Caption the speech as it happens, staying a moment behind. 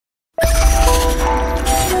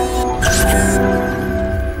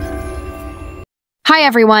Hi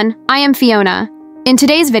everyone, I am Fiona. In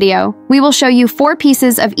today's video, we will show you 4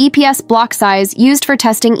 pieces of EPS block size used for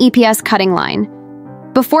testing EPS cutting line.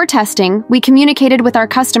 Before testing, we communicated with our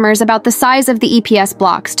customers about the size of the EPS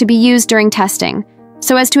blocks to be used during testing,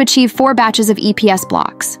 so as to achieve 4 batches of EPS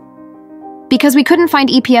blocks. Because we couldn't find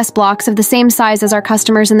EPS blocks of the same size as our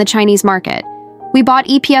customers in the Chinese market, we bought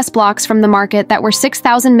EPS blocks from the market that were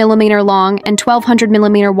 6,000 millimeter long and 1,200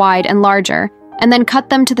 millimeter wide and larger, and then cut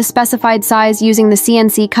them to the specified size using the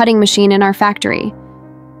CNC cutting machine in our factory.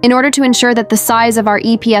 In order to ensure that the size of our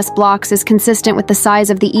EPS blocks is consistent with the size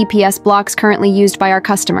of the EPS blocks currently used by our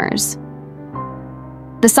customers.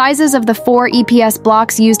 The sizes of the 4 EPS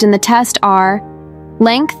blocks used in the test are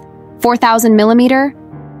length, 4,000 millimeter,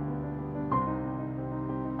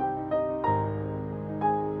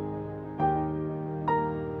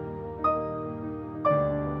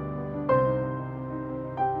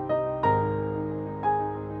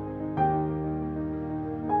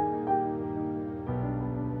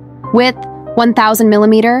 width, 1,000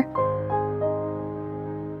 millimeter,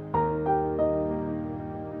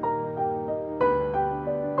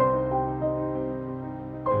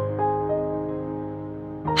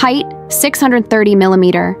 height, 630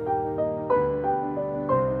 millimeter.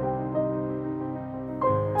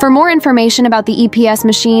 For more information about the EPS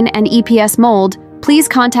machine and EPS mold, please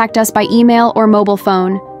contact us by email or mobile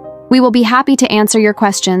phone. We will be happy to answer your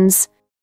questions.